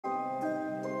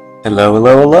Hello,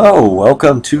 hello, hello!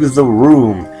 Welcome to The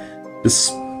Room!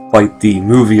 Despite the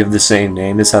movie of the same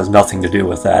name, this has nothing to do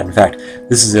with that. In fact,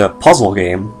 this is a puzzle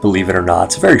game, believe it or not.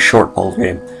 It's a very short puzzle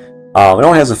game. It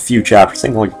only has a few chapters. I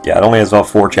think, it only has about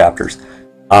 4 chapters.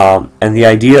 And the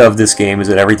idea of this game is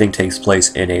that everything takes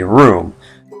place in a room.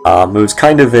 It was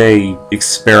kind of a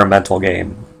experimental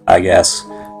game, I guess.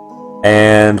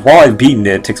 And while I've beaten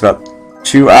it, it takes about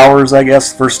 2 hours, I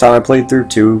guess, the first time I played through.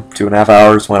 2.5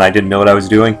 hours when I didn't know what I was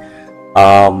doing.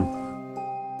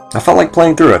 I felt like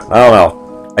playing through it. I don't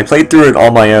know. I played through it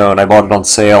on my own. I bought it on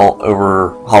sale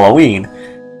over Halloween.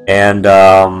 And,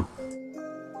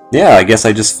 yeah, I guess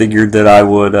I just figured that I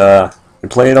would,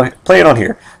 play it on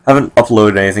here. I haven't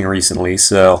uploaded anything recently,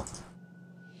 so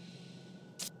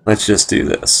let's just do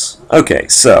this. Okay,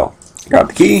 so grab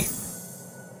the key.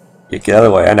 Get out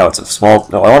of the way. I know it's a small.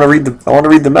 No, I want to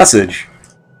read the message.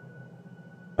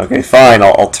 Okay, fine.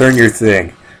 I'll turn your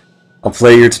thing. I'll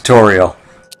play your tutorial.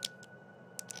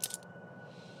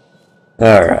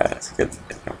 Alright, let's get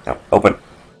open.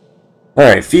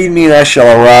 Alright, feed me and I shall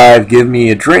arrive, give me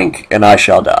a drink and I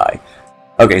shall die.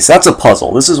 Okay, so that's a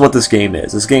puzzle. This is what this game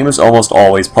is. This game is almost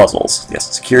always puzzles. Yes,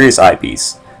 it's a curious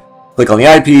eyepiece. Click on the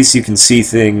eyepiece, you can see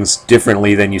things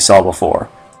differently than you saw before.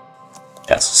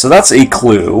 Yes, so that's a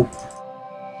clue.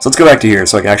 So let's go back to here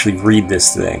so I can actually read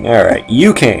this thing. Alright,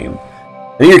 you came.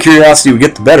 I think your curiosity would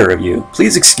get the better of you.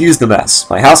 Please excuse the mess.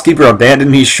 My housekeeper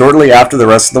abandoned me shortly after the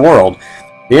rest of the world.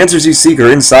 The answers you seek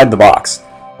are inside the box,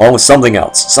 along with something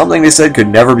else. Something they said could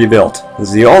never be built. This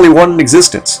is the only one in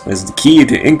existence. It is the key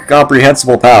to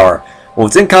incomprehensible power. Well,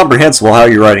 it's incomprehensible how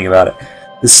you're writing about it.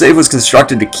 This save was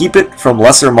constructed to keep it from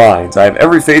lesser minds. I have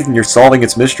every faith in your solving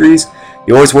its mysteries.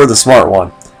 You always were the smart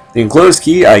one. The enclosed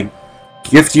key, I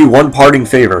gift you one parting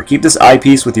favor. Keep this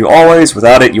eyepiece with you always.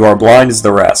 Without it, you are blind as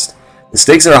the rest. The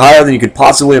stakes are higher than you could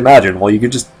possibly imagine. Well, you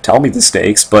could just tell me the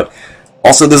stakes, but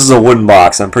also this is a wooden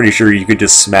box. I'm pretty sure you could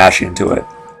just smash into it.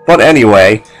 But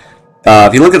anyway,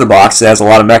 if you look at the box, it has a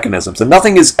lot of mechanisms, and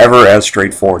nothing is ever as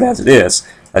straightforward as it is,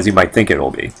 as you might think it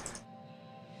will be.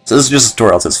 So this is just a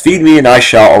tutorial. It says, feed me and I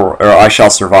shall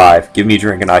survive. Give me a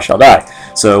drink and I shall die.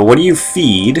 So what do you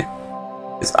feed?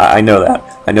 I know that.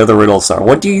 I know the riddles are.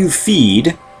 What do you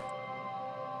feed?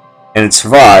 And it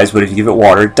survives, but if you give it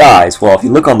water, it dies. Well, if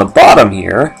you look on the bottom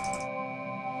here,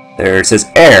 there it says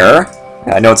air.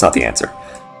 I know it's not the answer.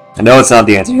 I know it's not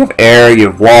the answer. You have air, you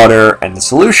have water, and the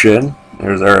solution,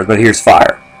 there's earth, but here's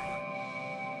fire.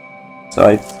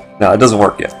 So no, it doesn't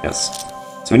work yet. Yes.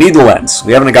 So we need the lens.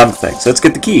 We haven't gotten the thing. So let's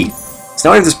get the key. So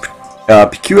now we have this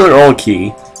peculiar old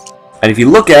key, and if you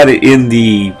look at it in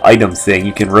the item thing,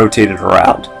 you can rotate it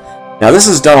around. Now this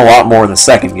is done a lot more in the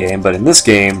second game, but in this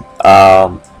game,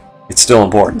 it's still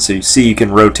important. So you see, you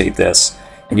can rotate this,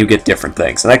 and you get different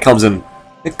things, and that comes in.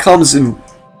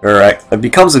 It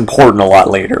becomes important a lot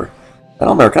later. I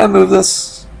don't know. Can I move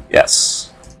this?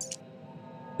 Yes.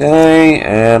 Okay,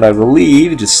 and I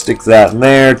believe you just stick that in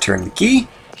there. Turn the key.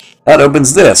 That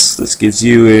opens this. This gives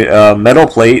you a metal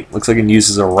plate. Looks like it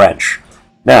uses a wrench.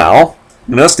 Now,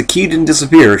 notice the key didn't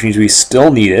disappear, which means we still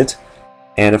need it.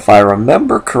 And if I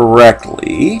remember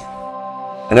correctly,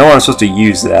 I know I'm supposed to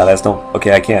use that. I just don't.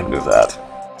 Okay, I can move that.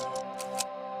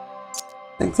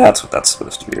 I think that's what that's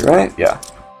supposed to be, right? Yeah.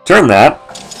 Turn that.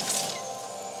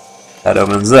 That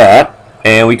opens that.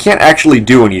 And we can't actually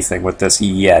do anything with this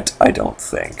yet, I don't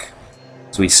think.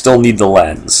 So we still need the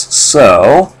lens.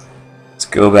 So let's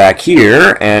go back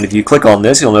here, and if you click on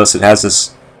this, you'll notice it has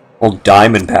this little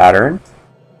diamond pattern.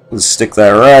 Let's stick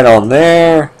that right on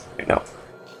there. You know,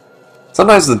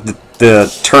 sometimes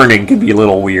the turning can be a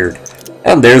little weird.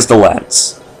 And there's the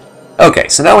lens. Okay,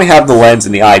 so now we have the lens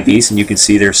and the eyepiece, and you can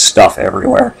see there's stuff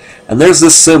everywhere. And there's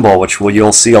this symbol, which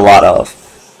you'll see a lot of.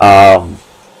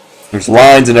 There's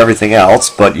lines and everything else,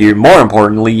 but more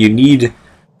importantly, you need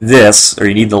this, or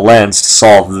you need the lens to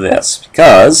solve this.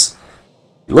 Because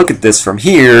if you look at this from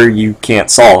here, you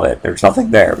can't solve it. There's nothing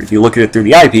there. But if you look at it through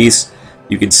the eyepiece,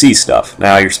 you can see stuff.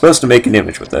 Now, you're supposed to make an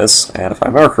image with this, and if I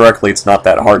remember correctly, it's not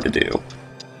that hard to do.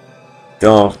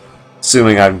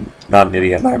 Assuming I'm not an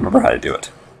idiot and I remember how to do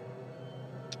it.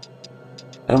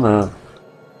 Come on.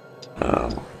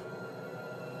 Oh.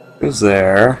 Goes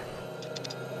there.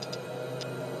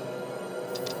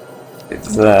 Get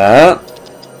that.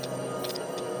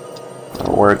 I don't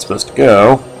know where it's supposed to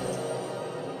go.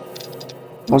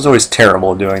 I was always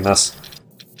terrible at doing this.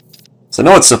 So I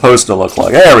know what it's supposed to look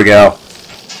like. There we go.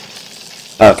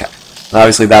 Okay.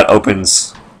 Obviously that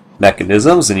opens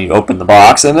mechanisms, and you open the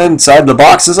box, and inside the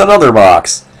box is another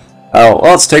box. Oh,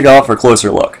 well, let's take off for a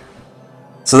closer look.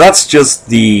 So that's just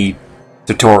the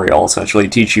tutorial, essentially,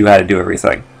 teach you how to do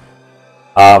everything.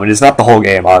 It is not the whole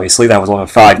game, obviously. That was only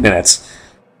 5 minutes.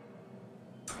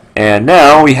 And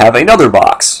now we have another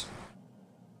box.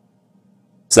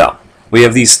 So, we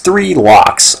have these 3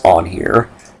 locks on here.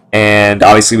 And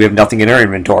obviously we have nothing in our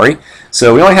inventory.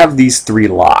 So we only have these 3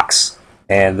 locks.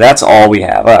 And that's all we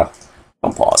have.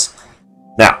 Don't pause.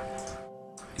 Now,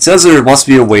 it says there must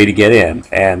be a way to get in.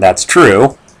 And that's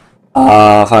true.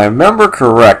 If I remember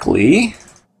correctly...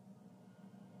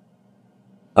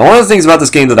 Now, one of the things about this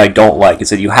game that I don't like is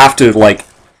that you have to, like...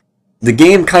 The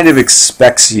game kind of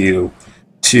expects you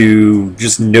to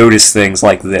just notice things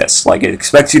like this. Like, it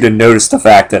expects you to notice the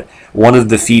fact that one of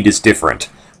the feet is different.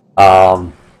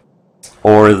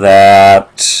 Or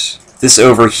that this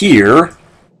over here,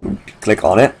 click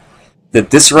on it,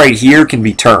 that this right here can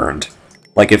be turned.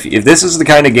 Like, if this is the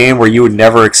kind of game where you would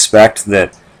never expect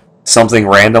that something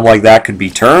random like that could be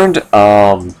turned,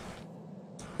 then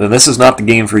this is not the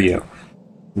game for you.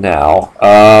 Now,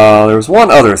 there was one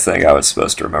other thing I was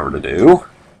supposed to remember to do.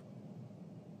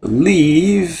 I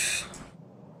believe...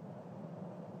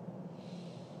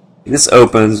 This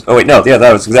opens... Oh, wait, no, yeah,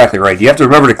 that was exactly right. You have to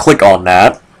remember to click on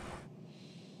that.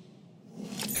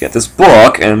 Get this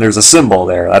book, and there's a symbol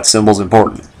there. That symbol's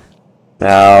important.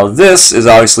 Now, this is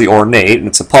obviously ornate, and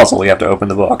it's a puzzle. You have to open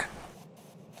the book.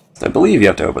 I believe you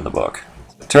have to open the book.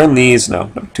 So turn these...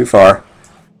 No, too far.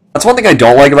 That's one thing I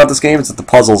don't like about this game, is that the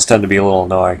puzzles tend to be a little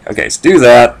annoying. Okay, so do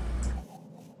that.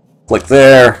 Click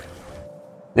there.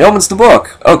 It opens the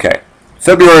book. Okay.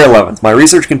 February 11th. My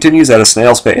research continues at a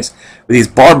snail's pace. With these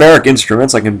barbaric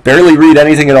instruments, I can barely read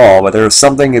anything at all, but there is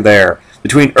something there.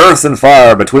 Between earth and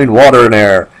fire, between water and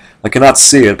air. I cannot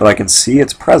see it, but I can see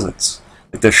its presence.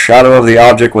 Like the shadow of the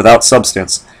object without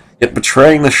substance, yet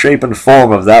betraying the shape and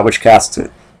form of that which casts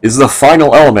it. Is the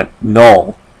final element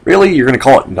null? Really? You're going to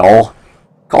call it null?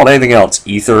 Call it anything else.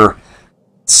 Ether,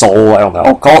 soul, I don't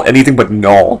know. Call it anything but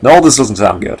null. Null, this doesn't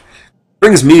sound good.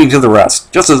 Brings meaning to the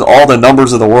rest, just as all the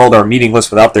numbers of the world are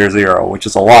meaningless without their zero, which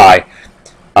is a lie,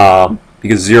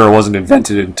 because zero wasn't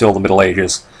invented until the Middle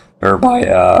Ages, or by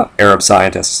Arab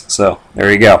scientists. So,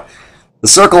 there you go. The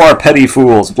circle are petty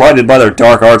fools, blinded by their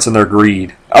dark arts and their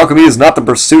greed. Alchemy is not the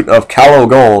pursuit of callow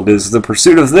gold, it is the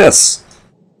pursuit of this.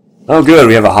 Oh good,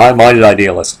 we have a high-minded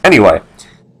idealist. Anyway,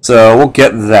 so we'll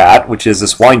get that, which is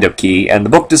this wind-up key, and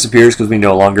the book disappears because we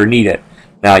no longer need it.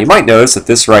 Now, you might notice that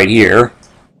this right here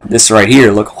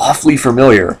look awfully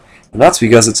familiar, and that's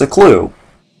because it's a clue.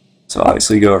 So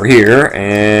obviously go over here,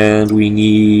 and we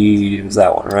need... is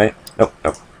that one, right? Nope,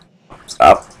 nope.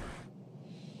 Stop.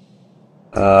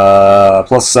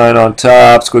 Plus sign on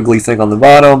top, squiggly thing on the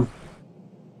bottom.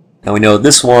 Now we know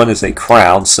this one is a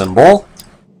crown symbol,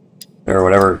 or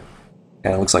whatever,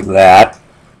 kind of looks like that.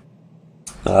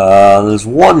 There's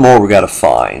one more we gotta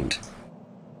find.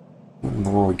 One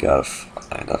more we gotta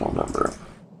find, I don't remember.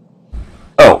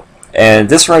 Oh, and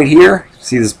this right here,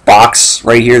 see this box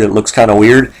right here that looks kind of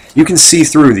weird? You can see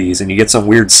through these and you get some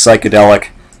weird psychedelic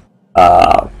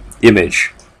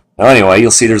image. Now anyway,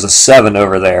 you'll see there's a 7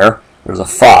 over there. There's a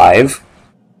 5.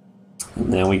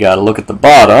 And then we gotta look at the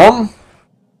bottom.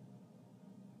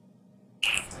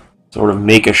 Sort of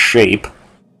make a shape.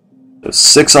 There's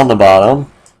 6 on the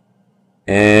bottom.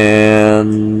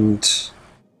 And I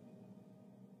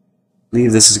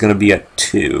believe this is going to be a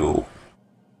 2.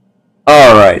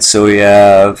 Alright, so we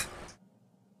have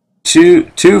 2,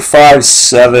 5,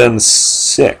 7,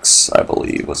 6, I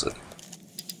believe, was it?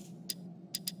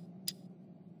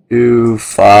 2,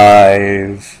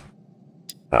 5,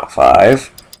 no,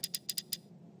 5,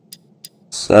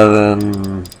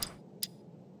 7,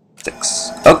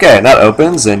 6. Okay, and that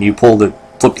opens, and you flip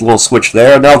the little switch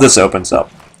there, and now this opens up.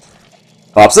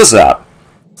 Pops this out.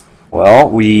 Well,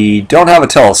 we don't have a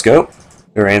telescope,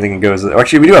 or anything that goes...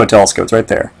 Actually, we do have a telescope, it's right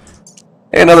there.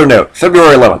 Hey, another note.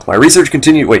 February 11th. My research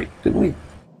continued... Wait,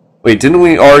 didn't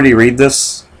we already read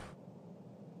this?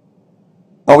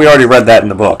 Oh, we already read that in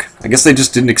the book. I guess they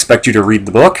just didn't expect you to read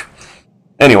the book.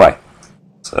 Anyway,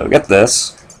 so get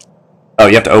this. Oh,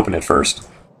 you have to open it first.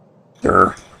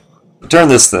 Sure. Turn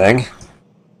this thing.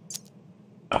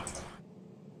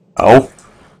 Oh.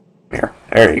 Here.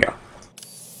 There you go.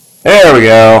 There we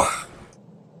go.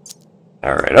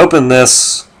 Alright, open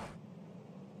this.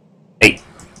 8.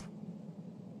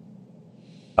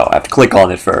 Oh, I have to click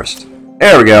on it first.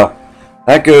 There we go.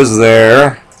 That goes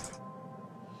there.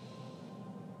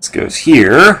 This goes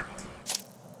here.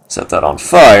 Set that on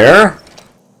fire.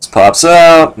 This pops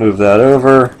out. Move that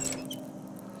over.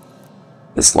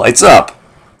 This lights up.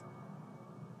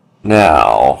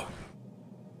 Now,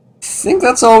 I think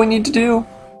that's all we need to do.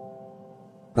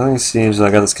 Nothing seems like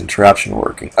I got this contraption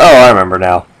working. Oh, I remember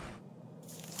now.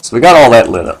 So we got all that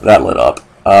lit up.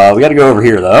 We got to go over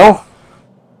here though.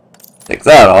 Take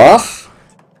that off.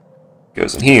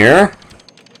 Goes in here.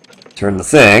 Turn the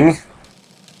thing.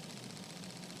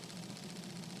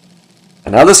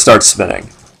 And now this starts spinning.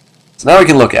 So now we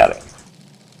can look at it.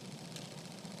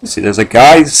 You see, there's a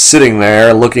guy sitting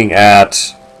there looking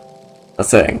at a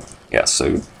thing. Yeah,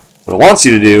 so what it wants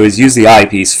you to do is use the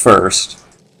eyepiece first.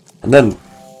 And then...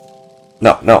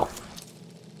 No, no.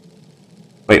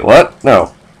 Wait, what?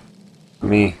 No. Let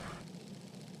me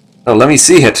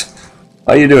see it.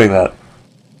 Why are you doing that?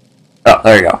 Oh,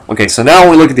 there you go. Okay, so now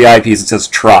when we look at the eyepiece, it says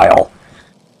trial.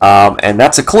 And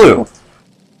that's a clue.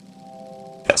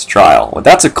 Yes, trial. What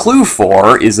that's a clue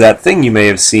for is that thing you may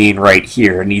have seen right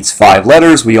here. It needs 5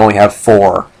 letters. We only have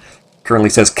 4. Currently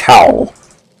says cowl.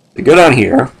 So go down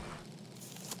here.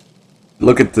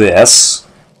 Look at this.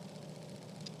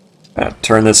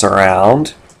 Turn this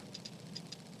around.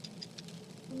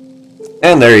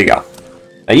 And there you go.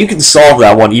 Now you can solve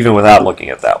that one even without looking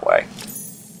at it that way.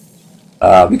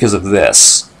 Because of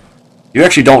this. You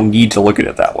actually don't need to look at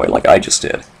it that way like I just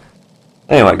did.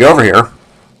 Anyway, go over here.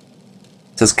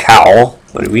 It says cowl,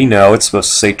 but we know it's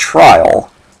supposed to say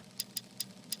trial.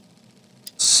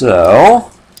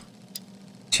 So,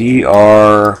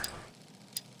 T-R...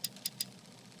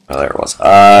 Oh, there it was.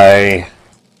 I-A-L.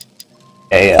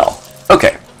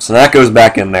 Okay, so that goes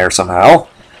back in there somehow.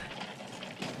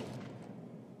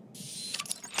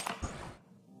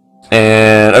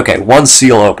 And, okay, one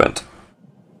seal opened.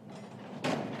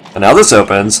 And now this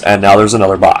opens, and now there's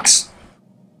another box.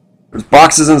 There's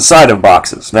boxes inside of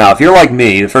boxes. Now, if you're like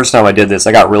me, the first time I did this,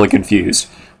 I got really confused.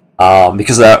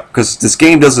 Because this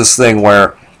game does this thing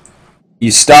where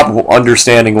you stop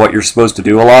understanding what you're supposed to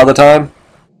do a lot of the time.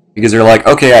 Because you're like,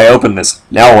 okay, I opened this.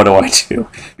 Now what do I do?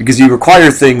 Because you require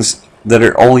things that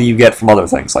are only you get from other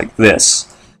things, like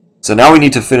this. So now we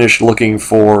need to finish looking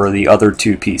for the other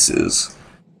 2 pieces.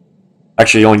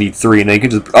 Actually, you only need 3, and then you can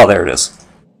just... Oh, there it is.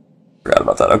 Forgot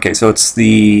about that. Okay, so it's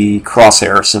the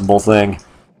crosshair symbol thing.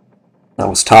 That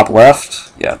was top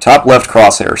left. Yeah, top left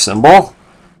crosshair symbol.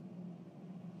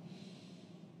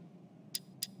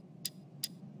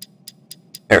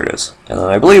 There it is. And then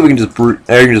I believe we can just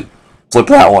there you can just flip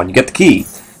that one. You get the key.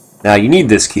 Now you need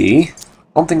this key. I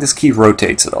don't think this key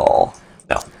rotates at all.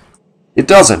 No. It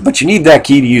doesn't, but you need that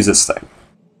key to use this thing.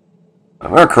 If I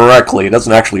remember correctly, it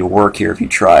doesn't actually work here if you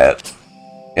try it.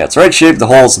 Yeah, it's right shaped, the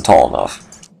hole isn't tall enough.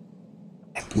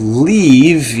 I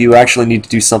believe you actually need to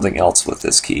do something else with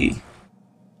this key.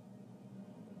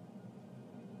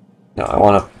 No, I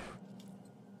want to...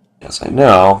 Yes, I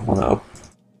know.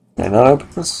 Can I not open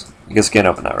this? I guess I can't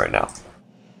open that right now.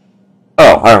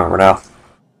 Oh, I remember now.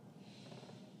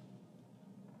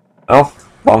 Oh,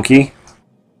 wrong key.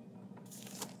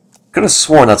 Could have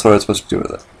sworn that's what I was supposed to do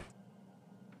with it.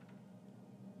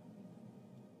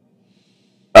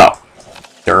 Oh.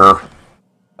 Sure.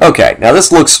 Okay, now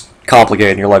this looks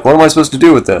complicated. You're like, what am I supposed to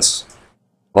do with this?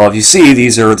 Well, if you see,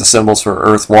 these are the symbols for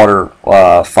earth, water,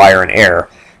 fire, and air.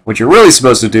 What you're really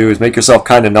supposed to do is make yourself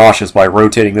kind of nauseous by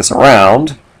rotating this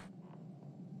around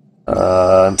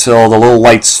until the little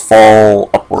lights fall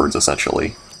upwards,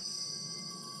 essentially.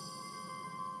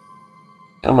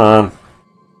 Come on.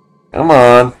 Come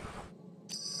on.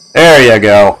 There you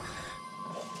go.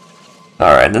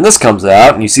 Alright, and then this comes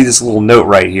out, and you see this little note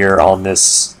right here on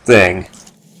this thing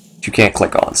that you can't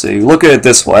click on. So you look at it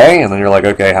this way, and then you're like,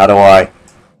 okay, how do I...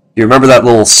 You remember that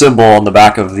little symbol on the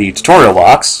back of the tutorial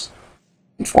box?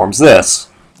 It forms this.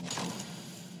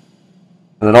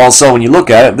 And then all of a sudden when you look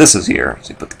at it, this is here. So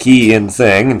you put the key in the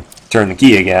thing, and turn the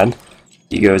key again.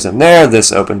 Key goes in there,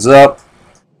 this opens up.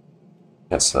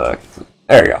 Yes, there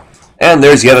you go. And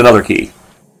there's yet another key.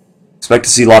 Expect to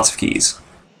see lots of keys.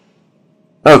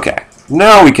 Okay,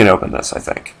 now we can open this, I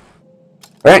think.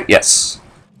 Right? Yes.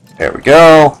 There we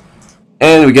go.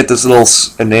 And we get this little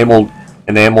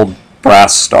enameled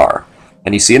brass star.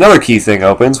 And you see another key thing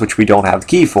opens, which we don't have the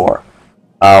key for.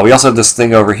 We also have this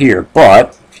thing over here,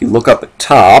 but if you look up at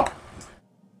top,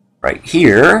 right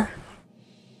here,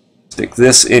 stick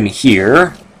this in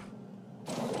here,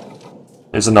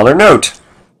 there's another note.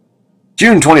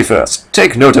 June 21st.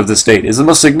 Take note of this date. It is the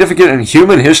most significant in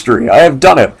human history. I have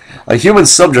done it. A human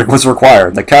subject was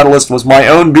required. The catalyst was my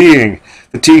own being.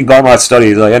 Fatigued by my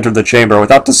studies, I entered the chamber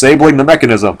without disabling the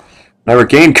mechanism. When I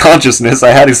regained consciousness, I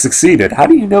had succeeded. How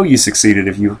do you know you succeeded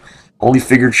if you only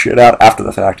figured shit out after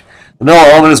the fact? The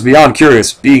null element is beyond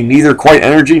curious, being neither quite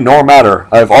energy nor matter.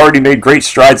 I have already made great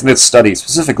strides in its study,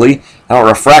 specifically how it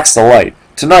refracts the light.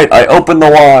 Tonight, I open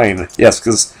the wine. Yes,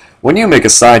 because when you make a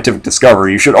scientific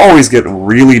discovery, you should always get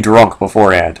really drunk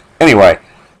beforehand. Anyway,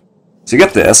 so you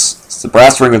get this. It's the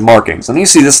brass ring with markings. And you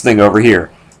see this thing over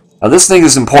here. Now, this thing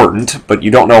is important, but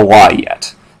you don't know why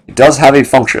yet. It does have a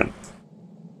function.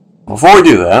 Before we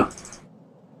do that,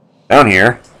 down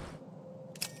here,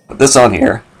 put this on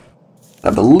here.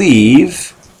 I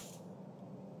believe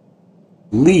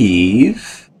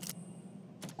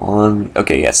on.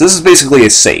 Okay, yes, this is basically a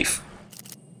safe.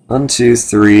 1, 2,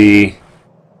 3.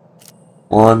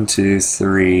 1, 2,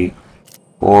 3,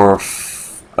 4.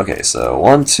 Okay, so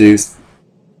 1, 2.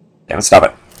 Damn it, stop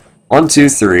it. 1, 2,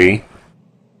 3,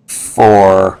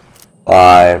 4,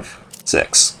 5,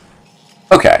 6.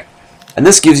 Okay, and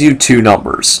this gives you 2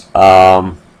 numbers.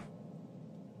 Now,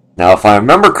 if I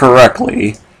remember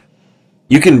correctly,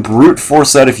 you can brute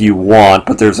force that if you want,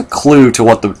 but there's a clue to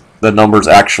what the numbers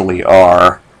actually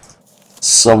are.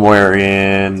 Somewhere,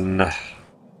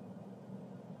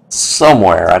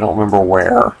 I don't remember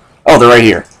where. Oh, they're right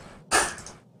here.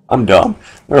 I'm dumb.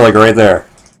 They're like right there.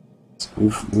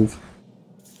 Let's move.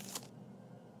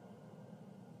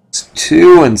 It's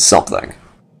 2 and something.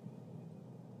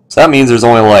 So that means there's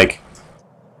only like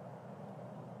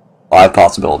 5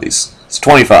 possibilities. It's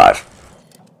 25.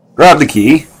 Grab the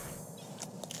key.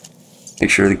 Make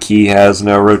sure the key has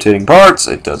no rotating parts.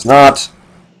 It does not.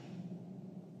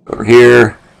 Over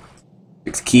here.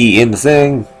 Stick the key in the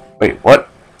thing. Wait, what?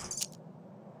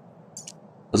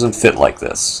 Doesn't fit like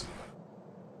this.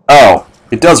 Oh,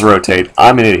 it does rotate.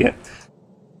 I'm an idiot.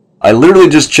 I literally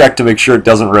just checked to make sure it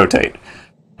doesn't rotate.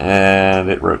 And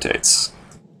it rotates.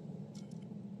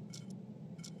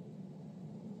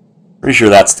 Pretty sure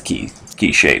that's the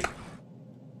key shape.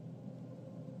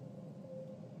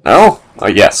 No? Oh,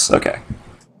 yes, okay.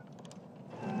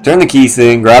 Turn the key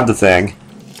thing, grab the thing.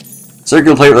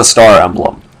 Circular plate with a star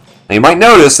emblem. Now you might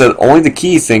notice that only the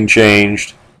key thing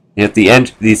changed, yet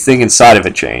the thing inside of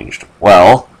it changed.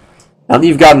 Well, now that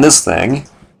you've gotten this thing,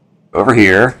 over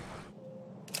here,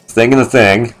 thing in the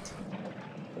thing,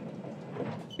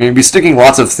 you're going to be sticking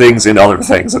lots of things in other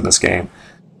things in this game,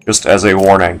 just as a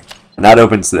warning. And that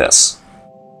opens this.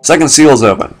 Second seal is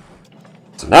open.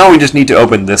 So now we just need to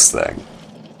open this thing.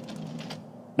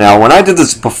 Now, when I did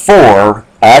this before,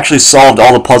 I actually solved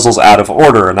all the puzzles out of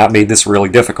order, and that made this really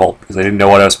difficult, because I didn't know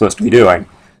what I was supposed to be doing.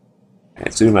 Okay,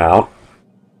 zoom out.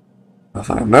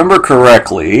 If I remember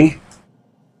correctly...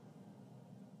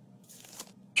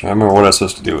 I remember what I was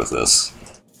supposed to do with this.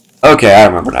 Okay, I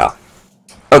remember now.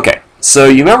 Okay, so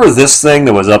you remember this thing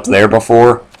that was up there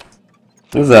before?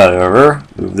 Move that over.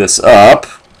 Move this up.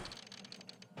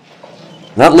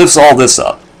 And that lifts all this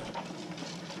up.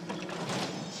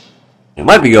 You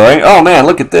might be going, oh man,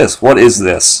 look at this. What is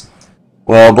this?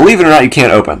 Well, believe it or not, you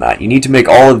can't open that. You need to make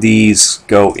all of these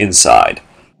go inside.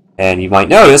 And you might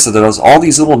notice that there's all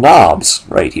these little knobs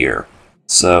right here.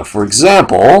 So, for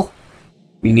example,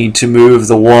 we need to move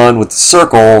the one with the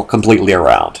circle completely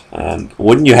around. And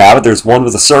wouldn't you have it, there's one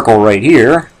with a circle right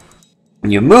here.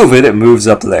 When you move it, it moves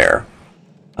up there.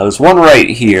 Now, there's one right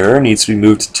here, needs to be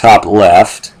moved to top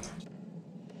left.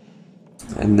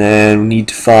 And then we need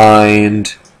to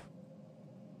find...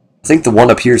 I think the one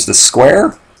up here is the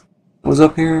square? Was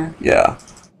up here? Yeah.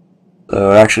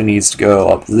 So it actually needs to go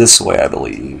up this way, I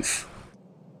believe.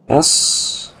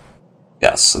 Yes?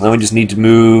 Yes, and then we just need to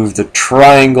move the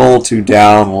triangle to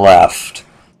down left.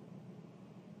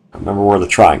 I remember where the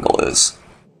triangle is.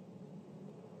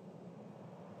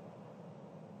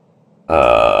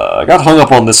 I got hung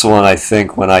up on this one, I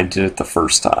think, when I did it the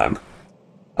first time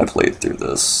I played through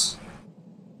this.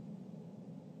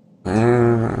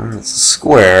 It's a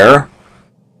square.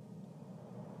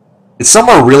 It's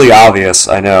somewhere really obvious,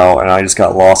 I know, and I just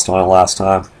got lost on it last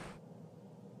time.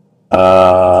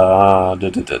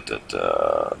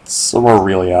 It's somewhere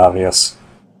really obvious.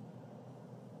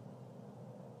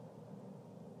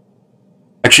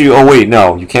 Actually, oh wait,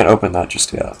 no, you can't open that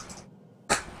just yet.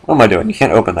 What am I doing? You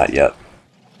can't open that yet.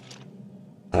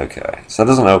 Okay, so that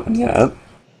doesn't open yet.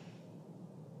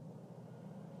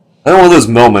 I had one of those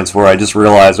moments where I just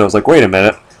realized, I was like, wait a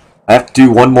minute, I have to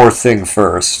do one more thing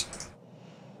first.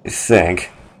 I think.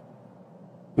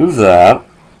 Move that.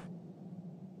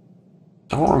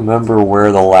 Don't remember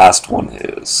where the last one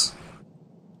is.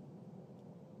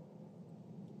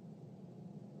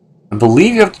 I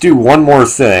believe you have to do one more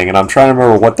thing, and I'm trying to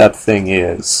remember what that thing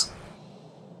is.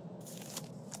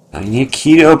 Now you need a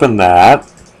key to open that.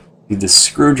 You need the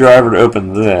screwdriver to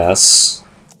open this.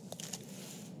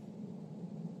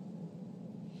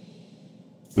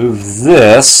 Move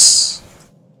this.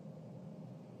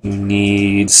 You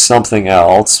need something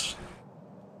else.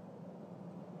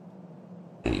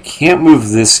 And you can't move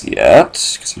this yet,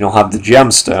 because you don't have the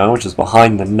gemstone, which is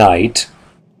behind the knight.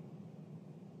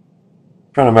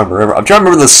 I'm trying to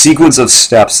remember the sequence of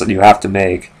steps that you have to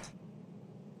make.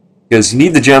 Because you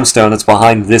need the gemstone that's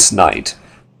behind this knight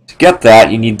to get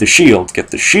that, you need the shield. To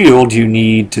get the shield, you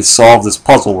need to solve this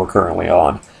puzzle we're currently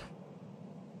on.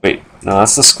 Wait, no,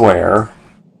 that's the square.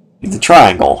 You need the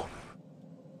triangle.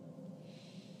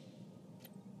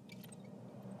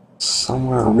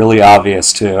 Somewhere really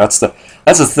obvious, too. That's the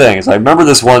thing, is I remember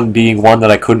this one being one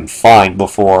that I couldn't find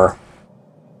before.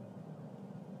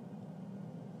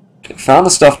 Okay, found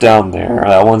the stuff down there.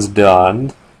 That one's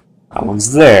done. That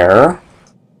one's there.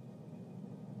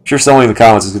 I'm sure someone in the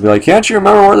comments is going to be like, can't you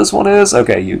remember where this one is?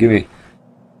 Okay, you give me...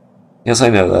 Yes, I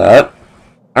know that.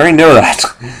 I already know that.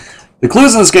 The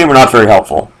clues in this game are not very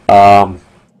helpful.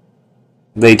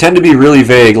 They tend to be really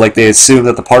vague, like they assume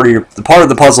that the part of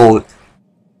the puzzle...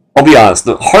 I'll be honest,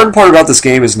 the hard part about this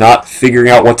game is not figuring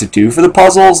out what to do for the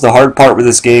puzzles. The hard part with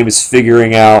this game is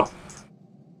figuring out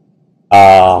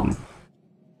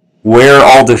where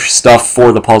all the stuff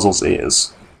for the puzzles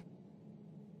is.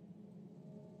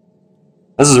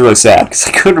 This is really sad, because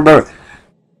I couldn't remember.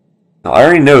 No, I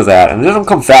already know that, and they don't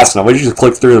come fast enough. I just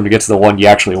click through them to get to the one you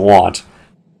actually want.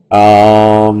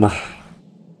 One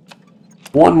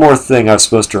more thing I was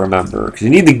supposed to remember, because you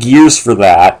need the gears for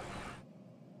that.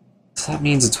 So that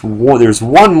means there's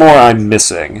one more I'm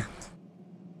missing.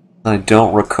 I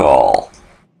don't recall.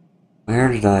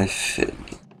 Where did I fit?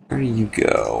 Where do you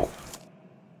go?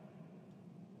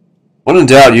 When in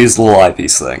doubt, use the little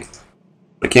eyepiece thing.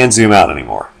 But I can't zoom out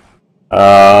anymore.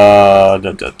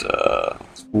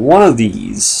 One of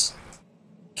these.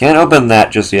 Can't open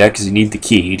that just yet because you need the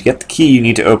key. To get the key, you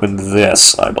need to open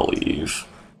this, I believe.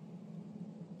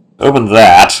 To open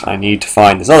that, I need to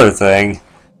find this other thing.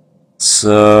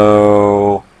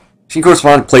 So, machine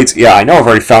corresponding plates. Yeah, I know I've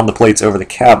already found the plates over the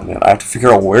cabinet. I have to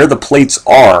figure out where the plates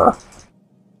are.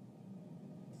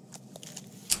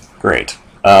 Great.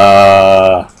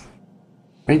 I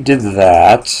did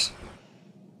that.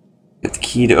 Get the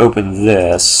key to open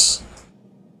this.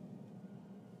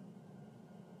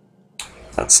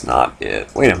 That's not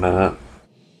it. Wait a minute.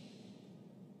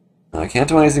 I can't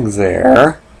do anything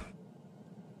there.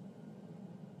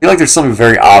 I feel like there's something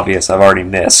very obvious I've already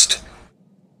missed.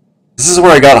 This is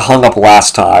where I got hung up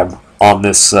last time on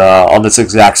this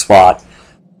exact spot,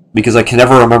 because I can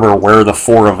never remember where the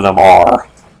four of them are.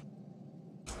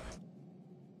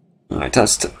 I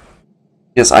test it.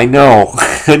 Yes, I know.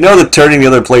 I know that turning the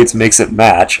other plates makes it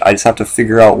match. I just have to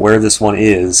figure out where this one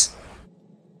is.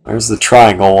 Where's the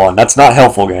triangle one? That's not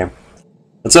helpful, game.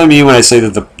 That's what I mean when I say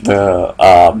that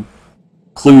the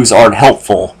clues aren't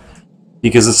helpful.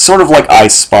 Because it's sort of like I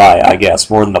Spy, I guess,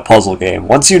 more than the puzzle game.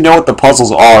 Once you know what the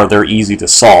puzzles are, they're easy to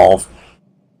solve.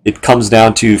 It comes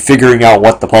down to figuring out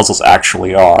what the puzzles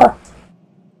actually are.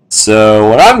 So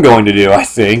what I'm going to do, I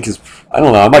think, is... I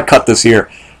don't know, I might cut this here.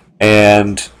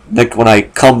 And when I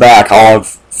come back, I'll have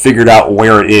figured out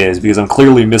where it is, because I'm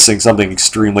clearly missing something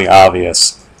extremely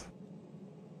obvious.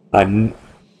 What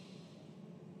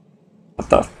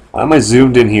the... Why am I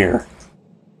zoomed in here?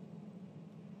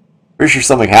 Pretty sure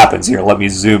something happens here. Let me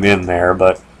zoom in there,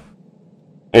 but...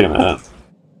 Wait a minute.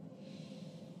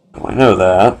 Oh, I know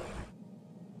that.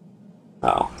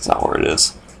 Oh, that's not where it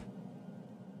is.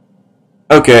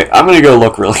 Okay, I'm going to go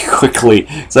look really quickly,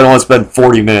 because I don't want to spend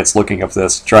 40 minutes looking up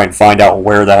this, to try and find out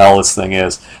where the hell this thing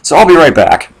is. So I'll be right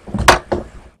back.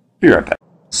 Be right back.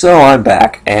 So I'm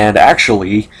back, and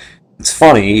actually, what's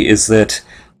funny is that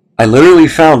I literally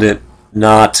found it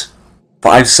not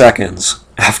 5 seconds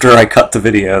after I cut the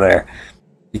video there.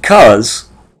 Because,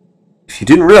 if you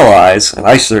didn't realize, and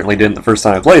I certainly didn't the first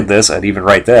time I played this, and even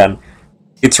right then,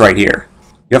 it's right here.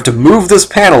 You have to move this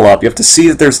panel up. You have to see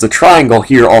that there's the triangle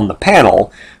here on the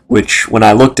panel, which, when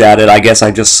I looked at it, I guess I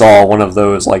just saw one of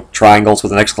those, like, triangles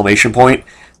with an exclamation point,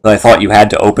 that I thought you had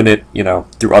to open it, you know,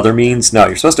 through other means. No,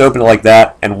 you're supposed to open it like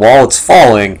that, and while it's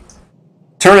falling,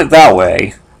 turn it that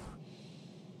way.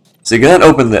 So you can then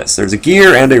open this. There's a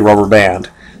gear and a rubber band.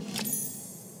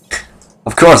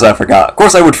 Of course I forgot. Of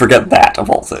course I would forget that, of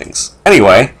all things.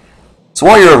 Anyway, so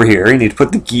while you're over here, you need to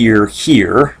put the gear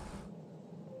here.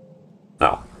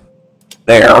 No.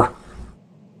 There.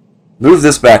 Move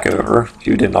this back over, if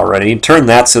you didn't already. Turn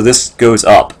that so this goes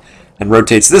up. And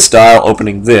rotates this dial,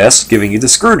 opening this, giving you the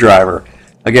screwdriver.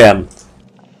 Again,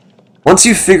 once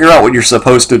you figure out what you're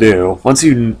supposed to do, once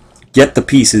you get the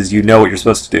pieces, you know what you're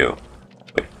supposed to do.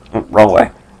 Wait, wrong way.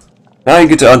 Now you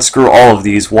get to unscrew all of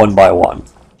these one by one.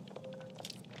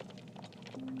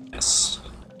 Yes.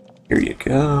 Here you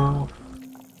go.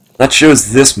 That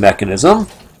shows this mechanism.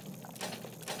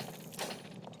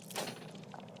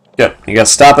 Good. You gotta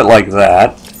stop it like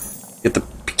that. Get the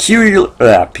peculiar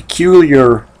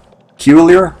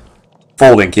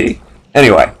folding key.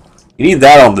 Anyway, you need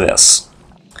that on this.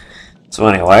 So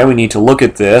anyway, we need to look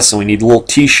at this, and we need a little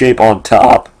T shape on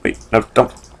top. Wait, no,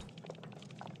 don't.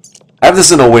 I have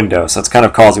this in a window, so that's kind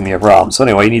of causing me a problem. So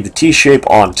anyway, you need the T-shape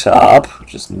on top,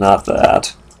 which is not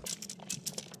that.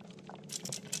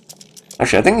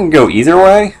 Actually, I think it can go either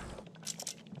way.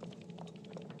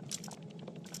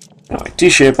 Anyway,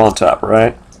 T-shape on top,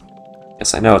 right?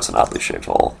 Yes, I know it's an oddly shaped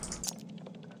hole.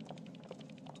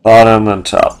 Bottom and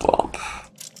top bump.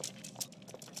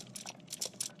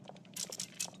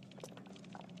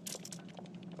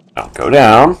 Now go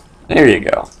down. There you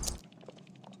go.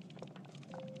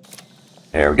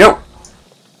 There we go.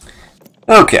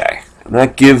 Okay, and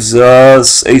that gives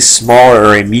us a smaller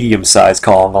or a medium-sized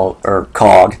cog, although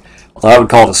I would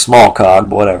call it a small cog,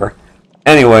 but whatever.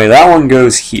 Anyway, that one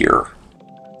goes here.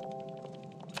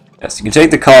 Yes, you can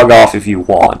take the cog off if you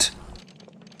want.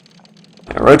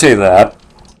 Now rotate that.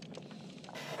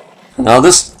 Now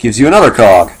this gives you another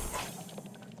cog.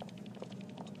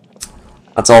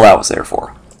 That's all that was there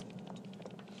for.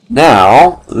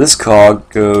 Now, this cog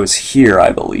goes here,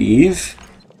 I believe.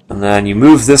 And then you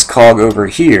move this cog over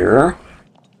here.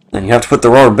 Then you have to put the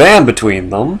rubber band between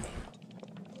them.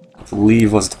 I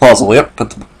believe was the puzzle. Yep, put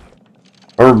the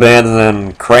rubber band and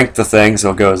then crank the thing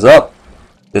so it goes up.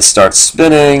 This starts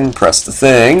spinning, press the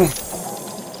thing.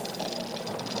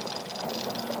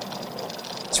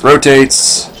 This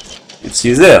rotates. Gives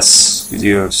you this. Gives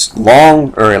you a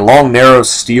long, narrow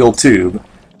steel tube.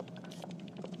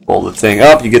 Pull the thing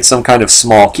up, you get some kind of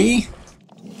small key.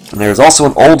 And there's also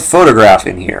an old photograph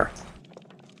in here.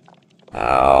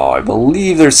 Oh, I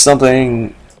believe there's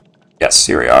something... Yes,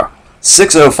 here we are.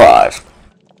 605.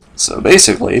 So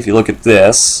basically, if you look at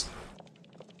this...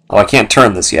 Oh, I can't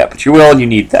turn this yet, but you will, and you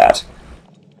need that.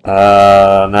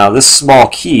 Now, this small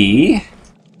key, I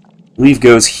believe,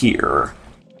 goes here.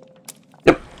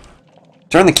 Yep.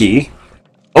 Turn the key.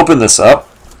 Open this up.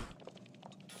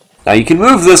 Now, you can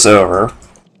move this over,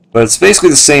 but it's basically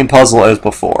the same puzzle as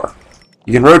before.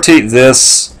 You can rotate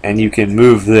this, and you can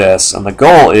move this, and the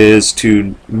goal is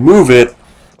to move it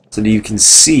so that you can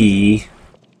see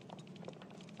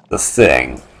the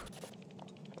thing.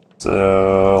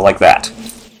 So, like that.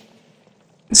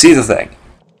 See the thing.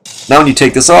 Now when you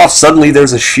take this off, suddenly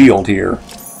there's a shield here.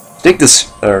 Take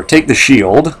the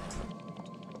shield.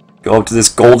 Go up to this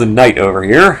golden knight over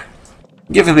here.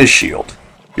 Give him his shield.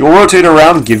 He will rotate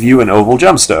around and give you an oval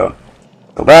gemstone.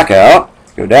 Go back out.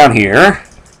 Go down here.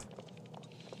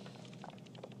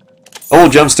 Oval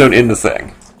gemstone in the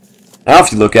thing. Now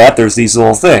if you look at, there's these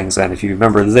little things, and if you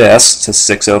remember this, it says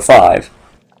 605.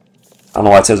 I don't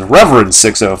know why it says Reverend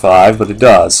 605, but it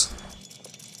does.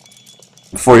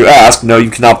 Before you ask, no, you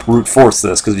cannot brute force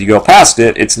this, because if you go past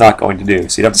it, it's not going to do.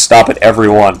 So you'd have to stop at every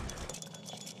one.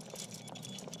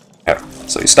 Okay,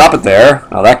 so you stop it there.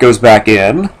 Now that goes back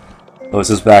in.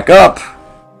 Closes back up.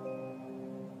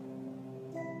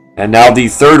 And now the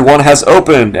third one has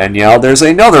opened, and now there's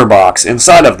another box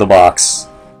inside of the box.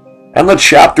 And the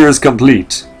chapter is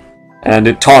complete. And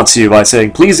it taunts you by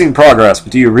saying, pleasing progress,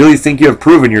 but do you really think you have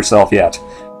proven yourself yet?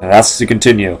 And asks to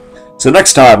continue. So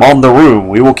next time on The Room,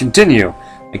 we will continue,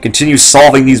 and continue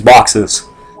solving these boxes.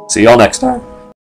 See y'all next time.